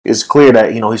it's clear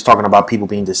that, he's talking about people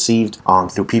being deceived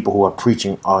through people who are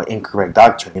preaching incorrect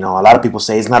doctrine. A lot of people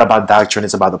say it's not about doctrine,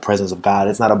 it's about the presence of God.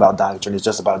 It's not about doctrine, it's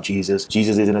just about Jesus.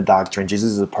 Jesus isn't a doctrine,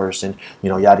 Jesus is a person,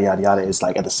 yada, yada, yada. It's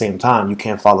like, at the same time, you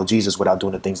can't follow Jesus without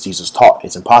doing the things Jesus taught.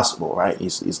 It's impossible, right?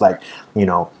 It's like,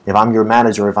 if I'm your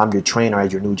manager, if I'm your trainer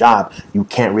at your new job, you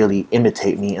can't really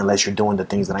imitate me unless you're doing the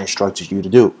things that I instructed you to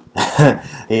do.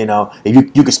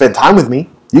 If you can spend time with me,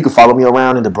 you can follow me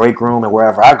around in the break room and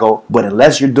wherever I go, but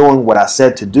unless you're doing what I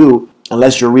said to do,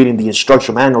 unless you're reading the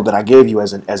instruction manual that I gave you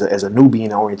as a newbie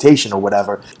in orientation or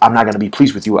whatever, I'm not going to be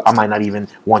pleased with you. I might not even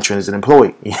want you as an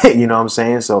employee. You know what I'm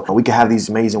saying? So we can have these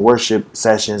amazing worship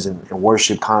sessions and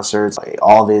worship concerts, like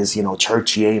all this,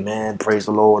 churchy, amen, praise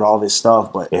the Lord, all this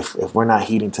stuff. But if we're not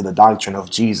heeding to the doctrine of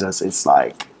Jesus, it's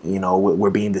like,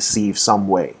 we're being deceived some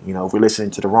way. If we're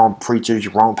listening to the wrong preachers,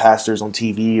 wrong pastors on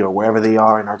TV or wherever they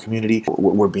are in our community,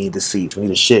 we're being deceived. We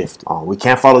need a shift. We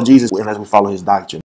can't follow Jesus unless we follow his doctrine.